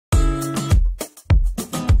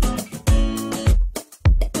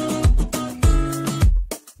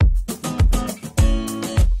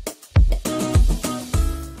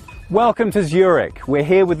Welcome to Zurich. We're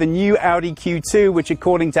here with the new Audi Q2, which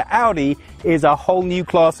according to Audi is a whole new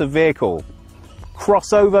class of vehicle.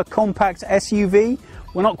 Crossover compact SUV?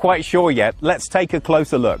 We're not quite sure yet. Let's take a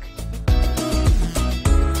closer look.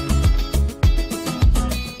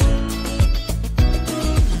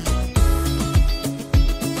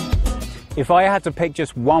 If I had to pick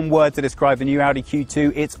just one word to describe the new Audi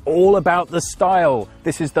Q2, it's all about the style.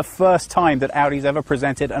 This is the first time that Audi's ever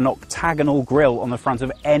presented an octagonal grille on the front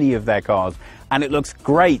of any of their cars, and it looks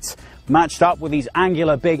great. Matched up with these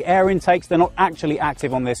angular big air intakes, they're not actually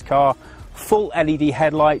active on this car, full LED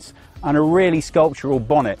headlights, and a really sculptural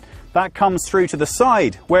bonnet. That comes through to the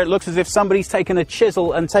side, where it looks as if somebody's taken a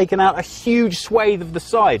chisel and taken out a huge swathe of the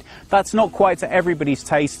side. That's not quite to everybody's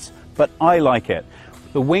tastes, but I like it.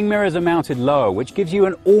 The wing mirrors are mounted lower, which gives you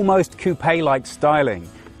an almost coupe-like styling.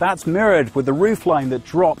 That's mirrored with the roofline that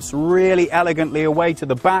drops really elegantly away to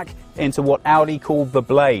the back into what Audi called the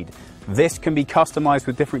blade. This can be customized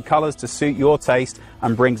with different colors to suit your taste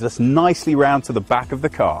and brings us nicely round to the back of the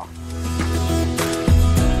car.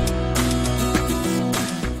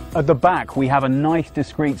 At the back, we have a nice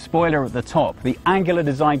discreet spoiler at the top. The angular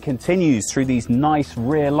design continues through these nice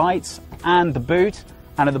rear lights and the boot.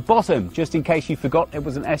 And at the bottom, just in case you forgot it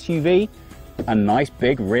was an SUV, a nice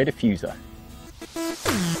big rear diffuser.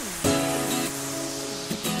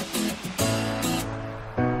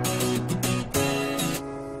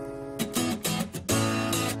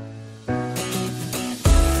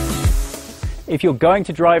 If you're going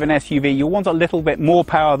to drive an SUV, you'll want a little bit more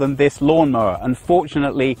power than this lawnmower.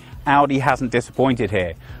 Unfortunately, Audi hasn't disappointed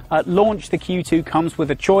here. At launch, the Q2 comes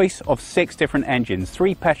with a choice of 6 different engines,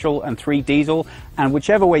 3 petrol and 3 diesel, and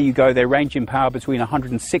whichever way you go, they range in power between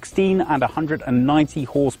 116 and 190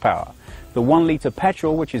 horsepower. The 1-litre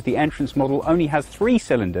petrol, which is the entrance model, only has 3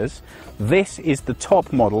 cylinders. This is the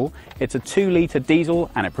top model. It's a 2-litre diesel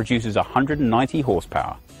and it produces 190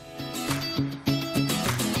 horsepower.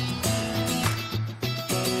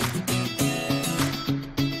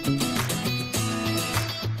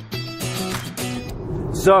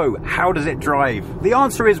 So, how does it drive? The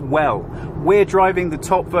answer is well. We're driving the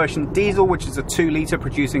top version diesel, which is a 2-litre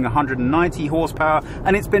producing 190 horsepower,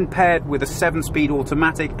 and it's been paired with a 7-speed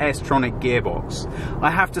automatic S-tronic gearbox.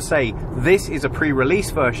 I have to say, this is a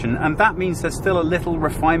pre-release version, and that means there's still a little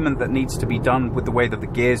refinement that needs to be done with the way that the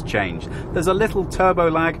gears change. There's a little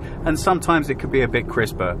turbo lag, and sometimes it could be a bit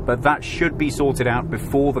crisper, but that should be sorted out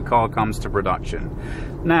before the car comes to production.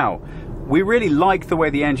 Now, we really like the way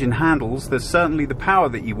the engine handles. There's certainly the power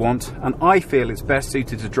that you want, and I feel it's best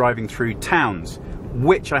suited to driving through towns,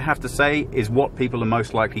 which I have to say is what people are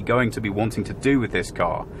most likely going to be wanting to do with this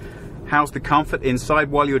car. How's the comfort inside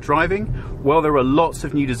while you're driving? Well, there are lots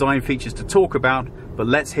of new design features to talk about, but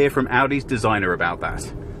let's hear from Audi's designer about that.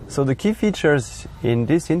 So the key features in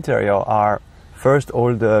this interior are, first,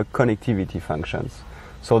 all the connectivity functions.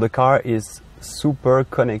 So the car is super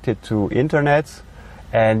connected to internet,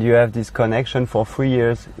 and you have this connection for 3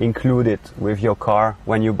 years included with your car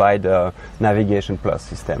when you buy the Navigation Plus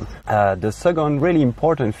system. The second really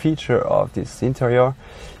important feature of this interior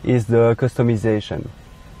is the customization.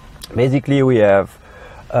 Basically, we have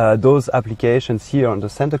those applications here on the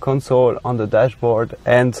center console, on the dashboard,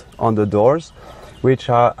 and on the doors, which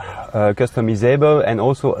are customizable and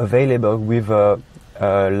also available with a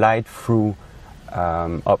light-through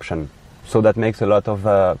option. So that makes a lot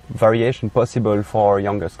of variation possible for our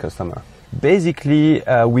youngest customer. Basically,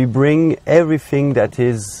 we bring everything that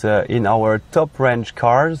is in our top range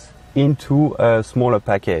cars into a smaller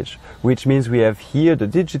package, which means we have here the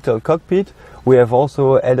digital cockpit. We have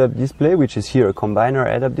also head-up display, which is here a combiner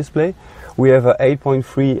head-up display. We have a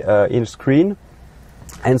 8.3 inch screen.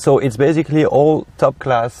 And so it's basically all top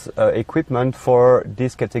class equipment for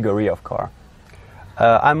this category of car.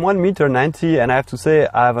 I'm 1.90 m and I have to say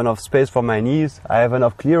I have enough space for my knees, I have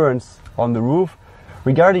enough clearance on the roof.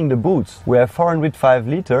 Regarding the boots, we have 405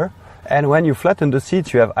 litre, and when you flatten the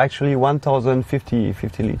seats you have actually 1050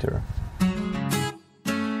 litre.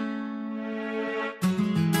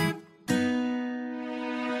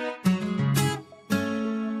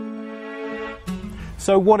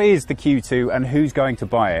 So what is the Q2 and who's going to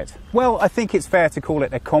buy it? Well, I think it's fair to call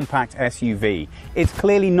it a compact SUV. It's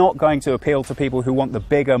clearly not going to appeal to people who want the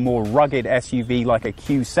bigger, more rugged SUV like a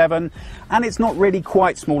Q7, and it's not really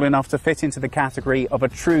quite small enough to fit into the category of a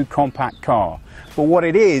true compact car. But what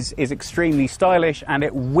it is extremely stylish, and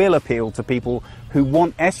it will appeal to people who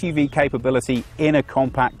want SUV capability in a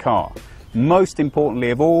compact car. Most importantly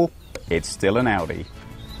of all, it's still an Audi.